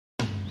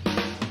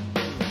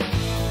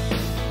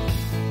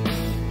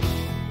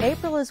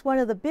April is one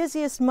of the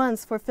busiest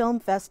months for film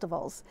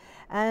festivals,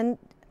 and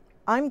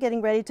I'm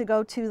getting ready to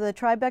go to the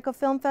Tribeca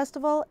Film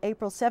Festival,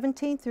 April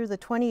 17th through the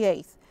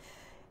 28th.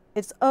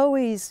 It's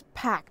always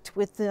packed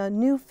with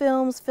new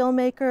films,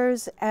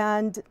 filmmakers,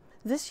 and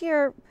this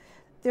year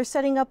they're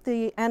setting up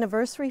the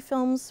anniversary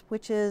films,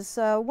 which is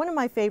one of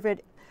my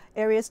favorite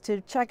areas to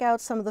check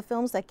out some of the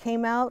films that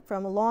came out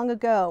from long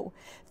ago.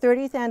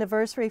 30th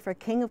anniversary for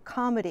King of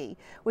Comedy,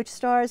 which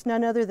stars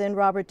none other than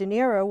Robert De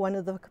Niro, one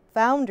of the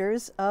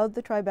founders of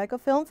the Tribeca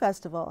Film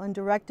Festival, and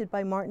directed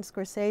by Martin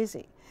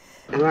Scorsese.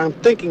 And I'm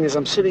thinking as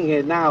I'm sitting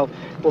here now,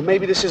 well,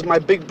 maybe this is my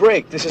big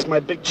break. This is my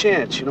big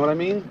chance, you know what I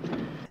mean?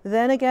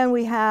 Then again,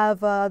 we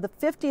have the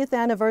 50th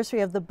anniversary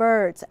of The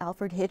Birds,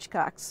 Alfred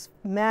Hitchcock's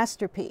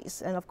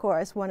masterpiece, and of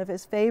course, one of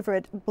his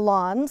favorite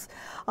blondes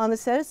on the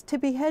set is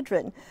Tippi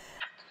Hedren.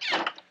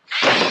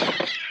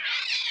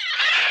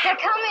 They're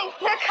coming!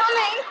 They're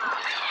coming!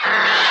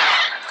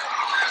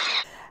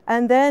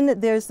 And then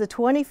there's the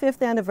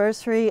 25th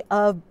anniversary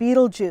of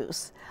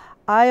Beetlejuice.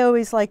 I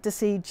always like to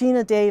see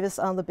Gina Davis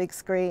on the big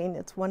screen.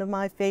 It's one of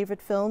my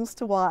favorite films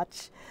to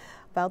watch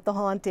about the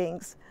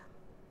hauntings.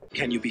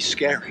 Can you be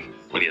scary?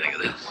 What do you think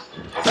of this?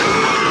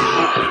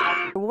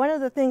 One of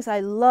the things I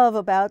love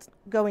about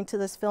going to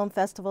this film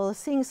festival is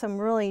seeing some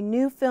really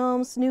new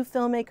films, new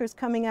filmmakers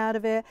coming out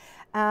of it.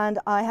 And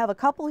I have a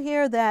couple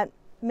here that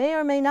may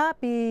or may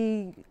not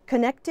be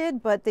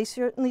connected, but they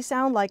certainly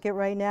sound like it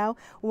right now.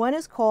 One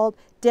is called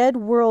Dead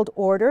World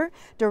Order,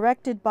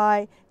 directed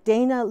by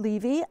Dana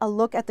Levy, a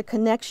look at the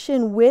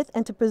connection with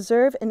and to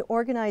preserve and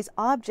organize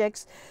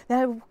objects that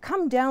have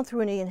come down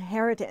through an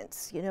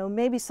inheritance. You know,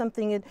 maybe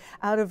something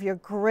out of your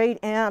great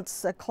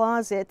aunt's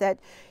closet that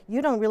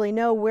you don't really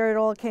know where it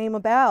all came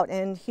about.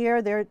 And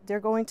here they're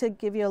going to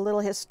give you a little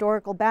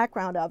historical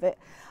background of it.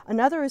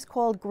 Another is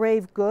called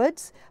Grave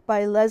Goods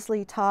by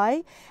Leslie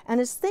Ty,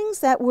 and it's things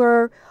that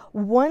were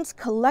once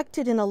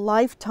collected in a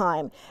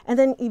lifetime. And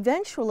then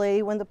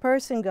eventually, when the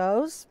person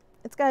goes,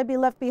 it's got to be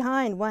left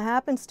behind. What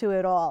happens to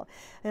it all?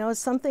 You know, it's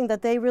something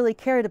that they really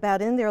cared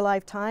about in their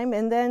lifetime,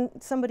 and then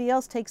somebody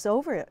else takes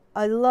over it.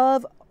 I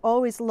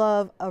always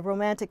love a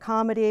romantic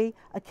comedy,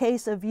 A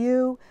Case of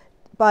You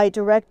by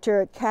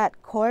director Kat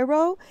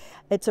Coiro.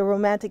 It's a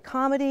romantic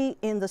comedy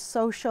in the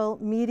social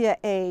media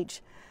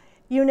age.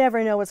 You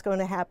never know what's going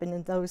to happen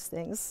in those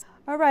things.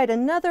 All right,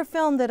 another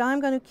film that I'm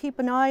going to keep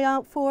an eye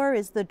out for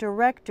is The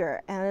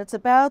Director, and it's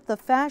about the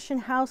fashion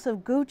house of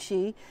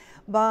Gucci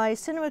by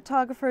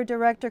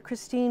cinematographer-director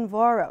Christine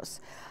Voros.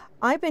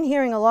 I've been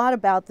hearing a lot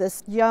about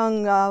this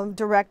young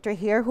director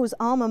here whose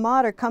alma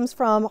mater comes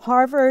from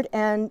Harvard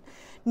and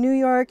New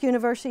York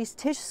University's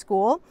Tisch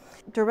School.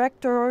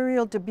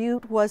 Directorial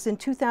debut was in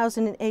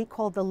 2008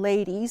 called The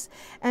Ladies,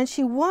 and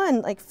she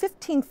won like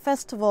 15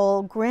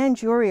 festival grand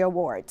jury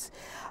awards.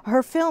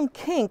 Her film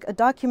Kink, a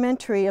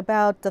documentary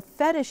about the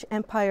fetish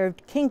empire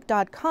of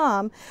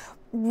kink.com,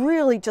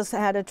 really just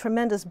had a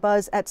tremendous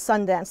buzz at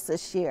Sundance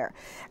this year.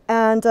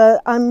 And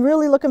I'm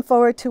really looking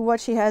forward to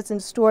what she has in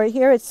store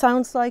here. It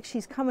sounds like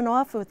she's coming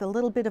off with a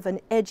little bit of an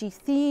edgy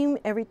theme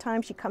every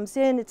time she comes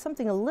in. It's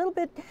something a little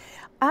bit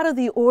out of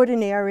the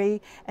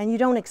ordinary, and you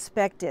don't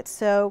expect it.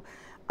 So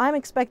I'm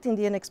expecting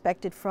the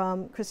unexpected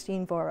from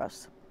Christine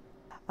Voros.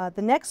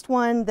 The next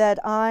one that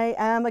I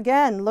am,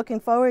 again,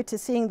 looking forward to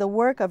seeing the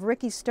work of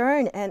Ricky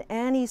Stern and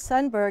Annie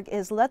Sundberg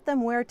is Let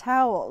Them Wear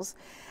Towels.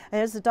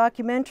 There's a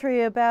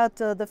documentary about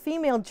the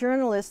female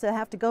journalists that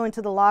have to go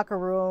into the locker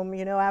room,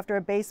 you know, after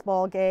a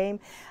baseball game.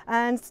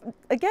 And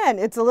again,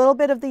 it's a little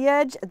bit of the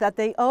edge that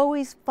they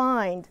always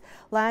find.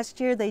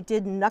 Last year they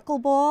did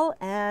Knuckleball,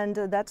 and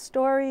that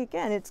story,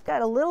 again, it's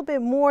got a little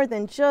bit more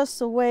than just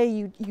the way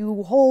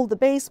you hold the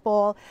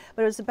baseball,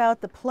 but it was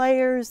about the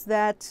players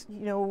that,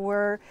 you know,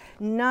 were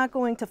not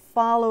going to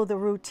follow the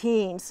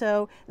routine.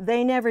 So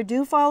they never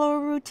do follow a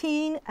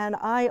routine, and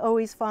I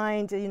always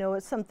find, you know,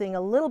 it's something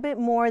a little bit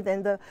more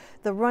than the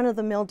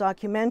run-of-the-mill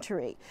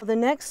documentary. The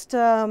next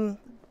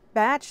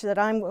batch that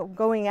I'm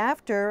going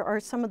after are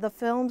some of the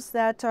films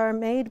that are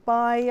made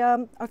by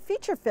a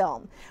feature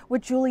film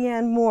with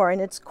Julianne Moore,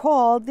 and it's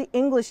called The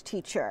English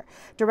Teacher,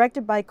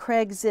 directed by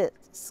Craig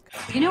Zitz.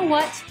 You know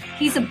what?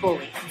 He's a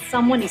bully, and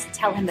someone needs to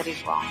tell him that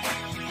he's wrong.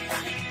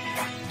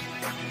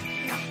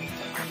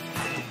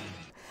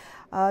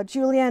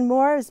 Julianne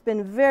Moore has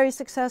been very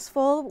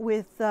successful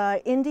with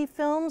indie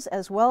films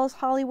as well as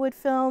Hollywood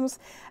films,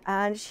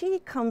 and she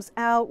comes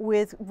out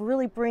with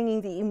really bringing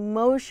the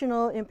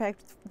emotional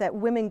impact that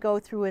women go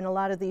through in a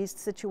lot of these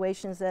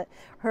situations that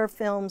her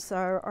films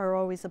are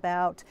always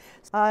about.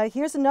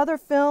 Here's another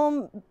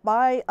film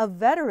by a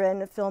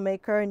veteran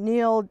filmmaker,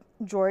 Neil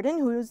Jordan,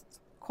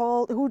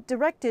 who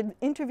directed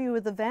Interview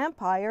with the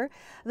Vampire.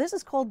 This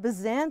is called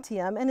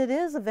Byzantium, and it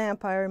is a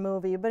vampire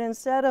movie, but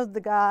instead of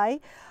the guy,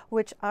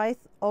 which I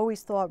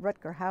always thought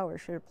Rutger Hauer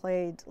should have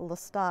played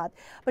Lestat,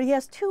 but he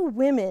has two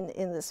women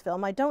in this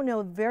film. I don't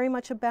know very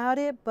much about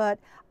it, but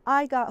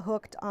I got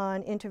hooked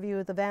on Interview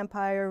with the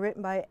Vampire,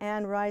 written by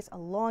Anne Rice a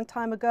long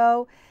time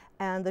ago,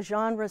 and the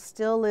genre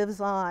still lives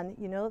on.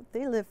 You know,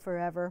 they live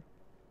forever.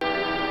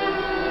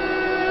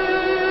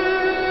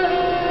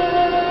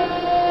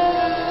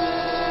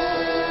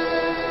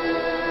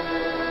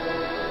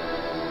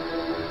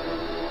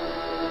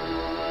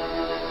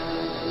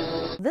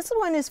 This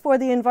one is for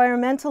the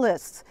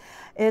environmentalists.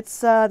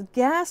 It's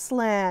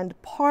Gasland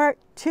Part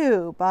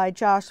 2 by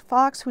Josh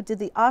Fox, who did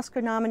the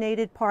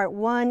Oscar-nominated Part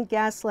 1,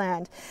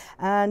 Gasland.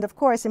 And of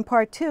course, in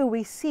Part 2,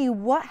 we see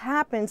what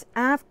happens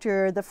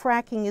after the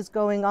fracking is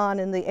going on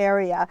in the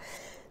area.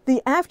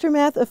 The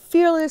aftermath of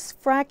fearless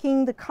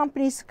fracking, the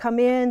companies come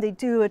in, they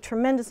do a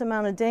tremendous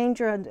amount of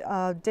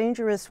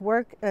dangerous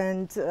work,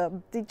 and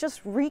they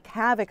just wreak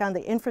havoc on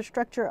the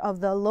infrastructure of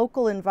the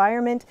local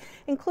environment,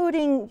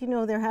 including,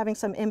 they're having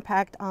some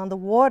impact on the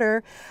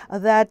water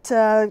that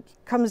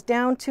comes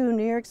down to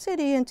New York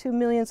City and to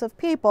millions of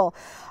people.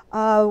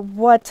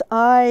 What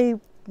I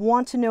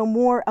want to know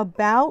more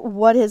about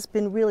what has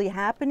been really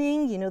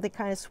happening, they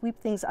kind of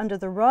sweep things under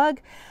the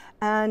rug.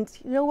 And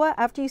you know what?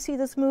 After you see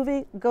this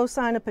movie, go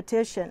sign a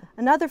petition.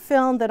 Another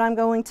film that I'm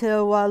going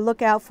to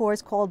look out for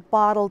is called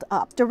Bottled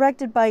Up,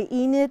 directed by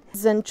Enid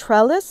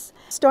Zentrelis,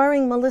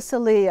 starring Melissa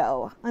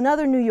Leo,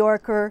 another New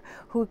Yorker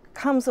who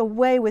comes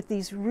away with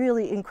these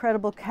really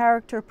incredible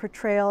character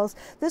portrayals.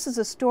 This is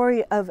a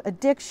story of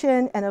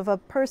addiction and of a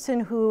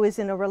person who is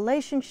in a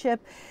relationship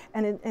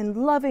and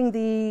loving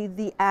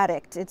the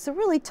addict. It's a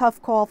really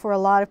tough call for a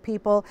lot of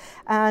people,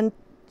 and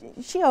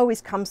she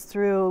always comes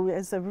through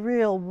as a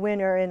real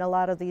winner in a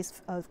lot of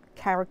these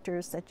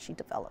characters that she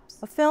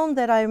develops. A film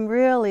that I'm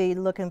really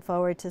looking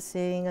forward to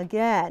seeing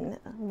again,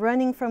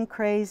 Running from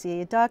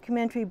Crazy, a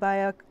documentary by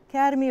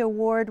Academy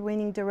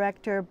Award-winning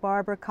director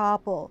Barbara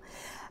Koppel.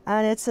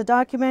 And it's a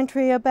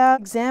documentary about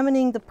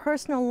examining the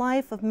personal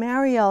life of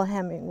Marielle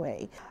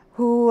Hemingway,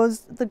 who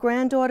was the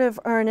granddaughter of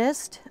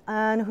Ernest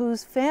and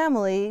whose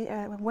family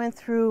went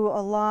through a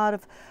lot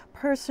of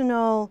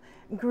personal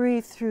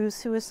grief through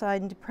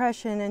suicide and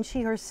depression, and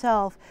she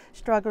herself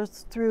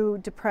struggles through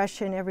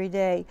depression every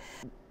day.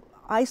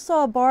 I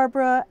saw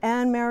Barbara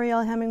and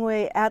Marielle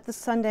Hemingway at the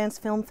Sundance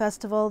Film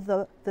Festival.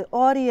 The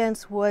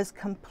audience was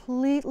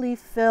completely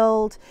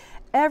filled.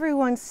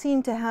 Everyone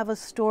seemed to have a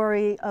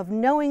story of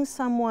knowing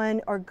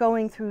someone or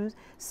going through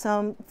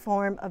some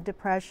form of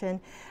depression,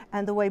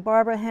 and the way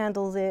Barbara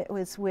handled it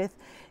was with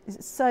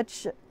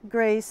such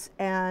grace,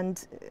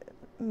 and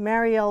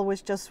Marielle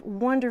was just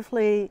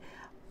wonderfully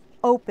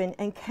open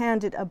and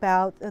candid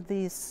about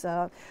these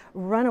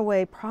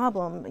runaway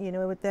problem,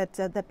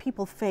 that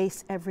people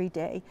face every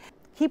day.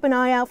 Keep an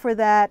eye out for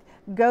that.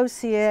 Go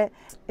see it.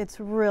 It's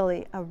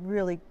really a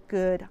really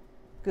good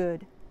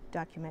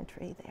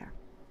documentary there.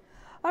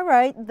 All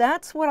right,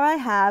 that's what I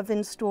have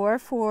in store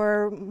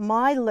for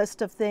my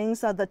list of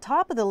things. The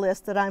top of the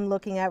list that I'm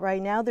looking at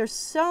right now, there's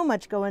so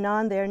much going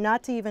on there,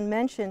 not to even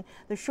mention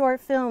the short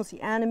films,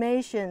 the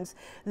animations,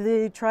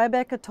 the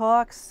Tribeca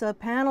Talks,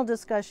 panel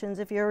discussions.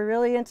 If you're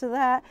really into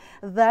that,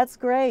 that's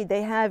great.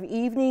 They have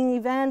evening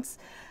events.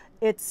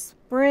 It's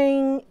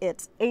spring,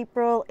 it's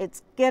April,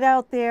 it's get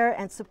out there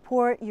and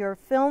support your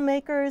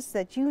filmmakers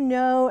that you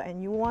know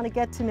and you want to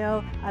get to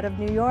know out of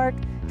New York.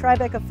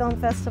 Tribeca Film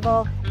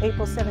Festival,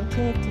 April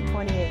 17th to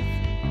 28th.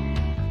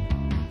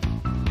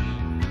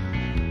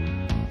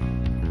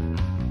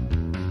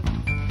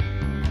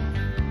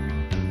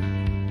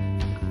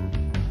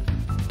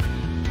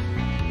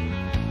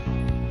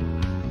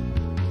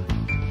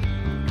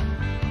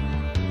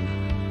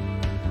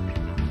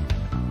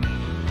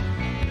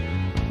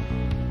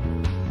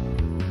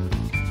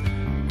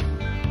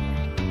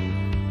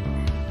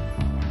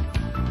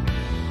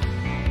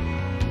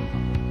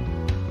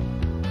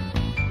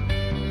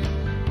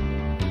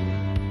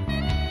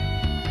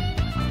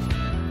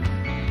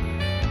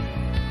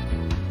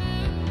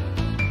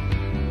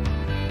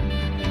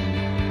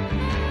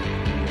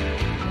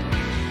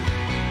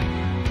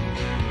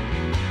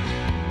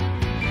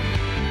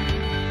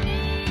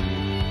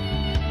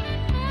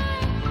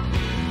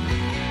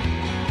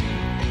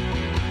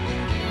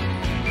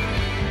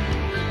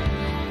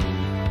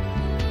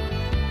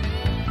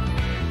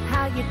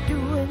 You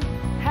doing?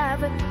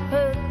 Haven't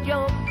heard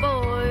your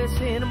voice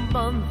in a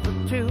month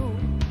or two.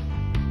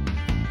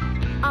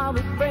 Are we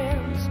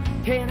friends?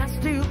 Can I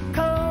still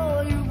call